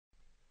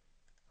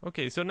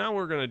Okay, so now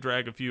we're going to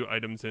drag a few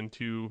items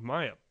into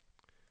Maya.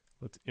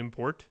 Let's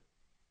import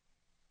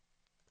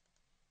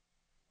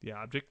the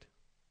object.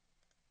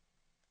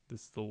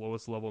 This is the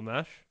lowest level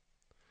mesh.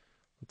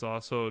 Let's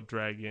also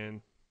drag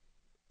in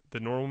the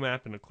normal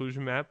map and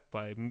occlusion map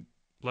by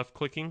left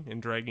clicking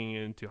and dragging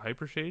it into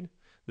Hypershade.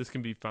 This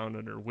can be found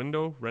under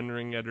Window,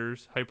 Rendering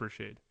Editors,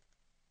 Hypershade.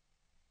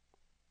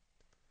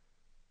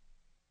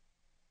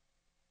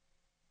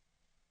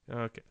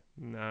 Okay,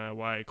 now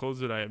why I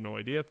closed it I have no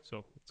idea,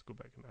 so let's go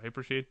back into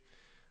Hypershade.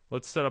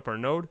 Let's set up our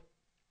node.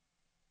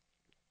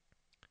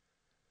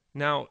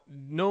 Now,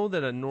 know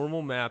that a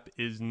normal map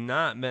is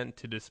not meant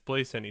to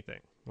displace anything,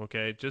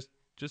 okay? Just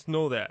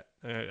know that.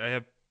 I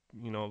have,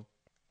 you know,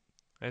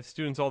 I have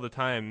students all the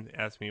time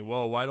ask me,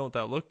 "Well, why don't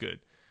that look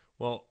good?"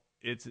 Well,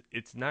 it's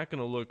not going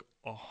to look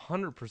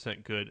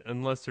 100% good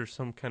unless there's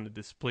some kind of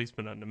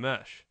displacement on the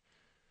mesh.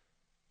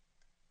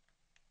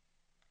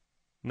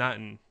 Not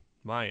in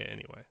Maya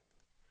anyway.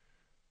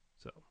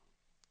 So,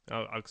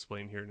 I'll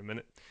explain here in a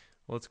minute.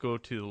 Let's go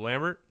to the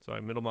Lambert. So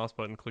I middle mouse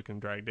button, click and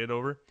drag it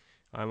over.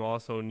 I'm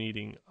also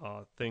needing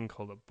a thing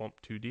called a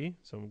bump 2D.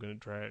 So I'm going to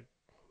drag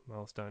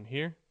mouse down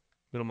here.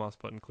 Middle mouse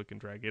button, click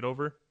and drag it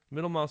over.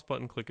 Middle mouse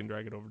button, click and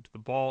drag it over to the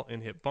ball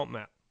and hit bump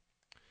map.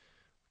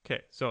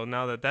 Okay, so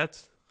now that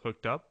that's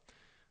hooked up,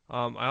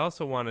 I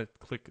also want to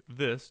click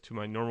this to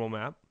my normal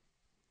map,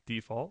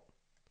 default.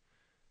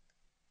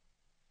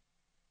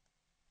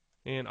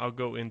 And I'll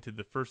go into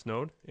the first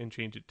node and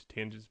change it to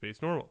tangent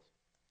space normals.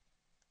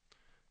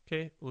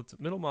 Okay, let's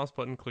middle mouse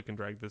button, click and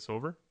drag this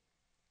over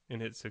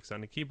and hit 6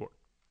 on the keyboard.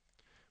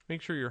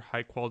 Make sure your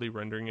high quality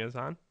rendering is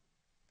on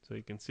so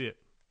you can see it.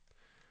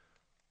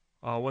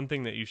 One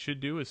thing that you should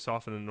do is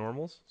soften the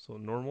normals. So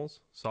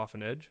normals,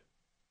 soften edge.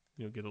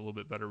 You'll get a little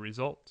bit better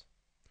results.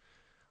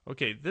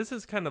 Okay, this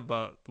is kind of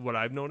what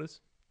I've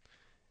noticed.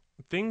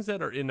 Things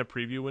that are in the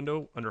preview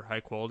window under high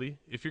quality,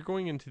 if you're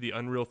going into the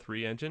Unreal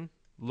 3 engine,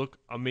 look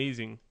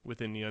amazing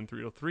within the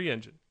Unreal 3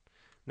 engine.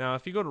 Now,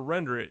 if you go to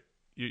render it,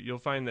 you'll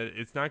find that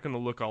it's not going to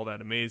look all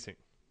that amazing.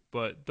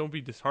 But don't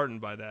be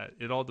disheartened by that.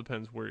 It all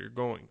depends where you're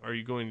going. Are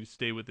you going to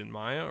stay within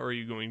Maya, or are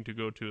you going to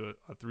go to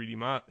a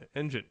 3D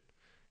engine?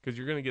 Because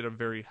you're going to get a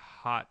very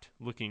hot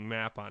looking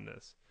map on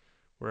this,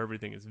 where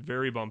everything is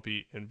very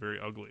bumpy and very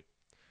ugly.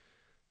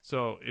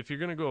 So if you're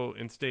going to go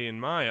and stay in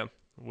Maya,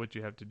 what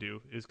you have to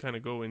do is kind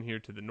of go in here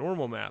to the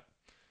normal map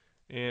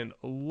and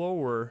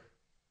lower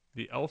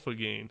the alpha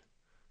gain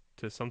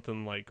to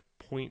something like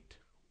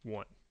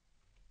 0.1.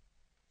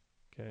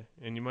 Okay,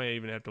 and you might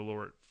even have to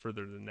lower it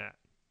further than that.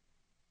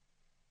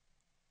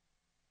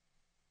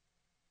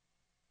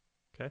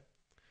 Okay,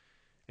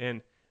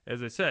 and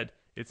as I said,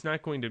 it's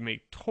not going to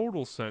make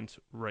total sense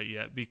right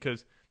yet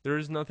because there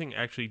is nothing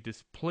actually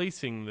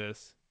displacing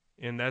this,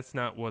 and that's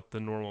not what the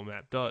normal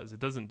map does. It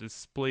doesn't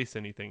displace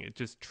anything, it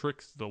just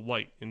tricks the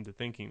light into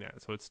thinking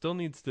that. So it still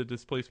needs the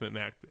displacement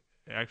map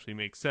to actually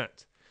make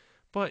sense.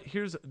 But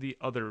here's the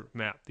other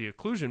map, the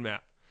occlusion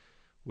map,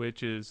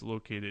 which is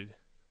located,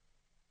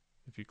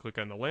 if you click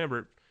on the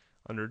Lambert,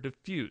 under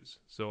diffuse.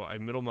 So I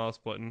middle mouse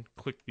button,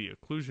 click the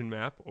occlusion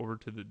map over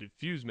to the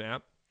diffuse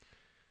map,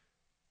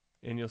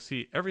 and you'll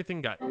see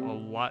everything got a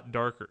lot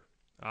darker.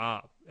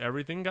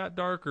 Everything got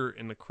darker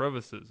in the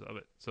crevices of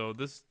it. So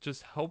this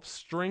just helps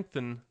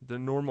strengthen the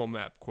normal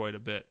map quite a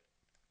bit.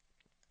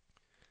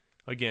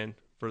 Again,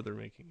 further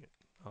making it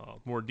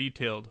more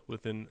detailed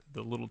within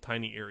the little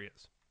tiny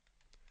areas.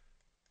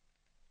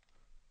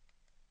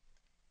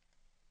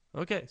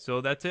 Okay,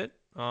 so that's it.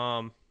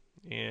 And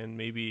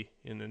maybe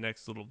in the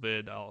next little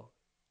vid, I'll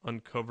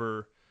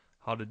uncover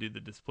how to do the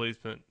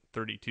displacement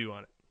 32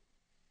 on it.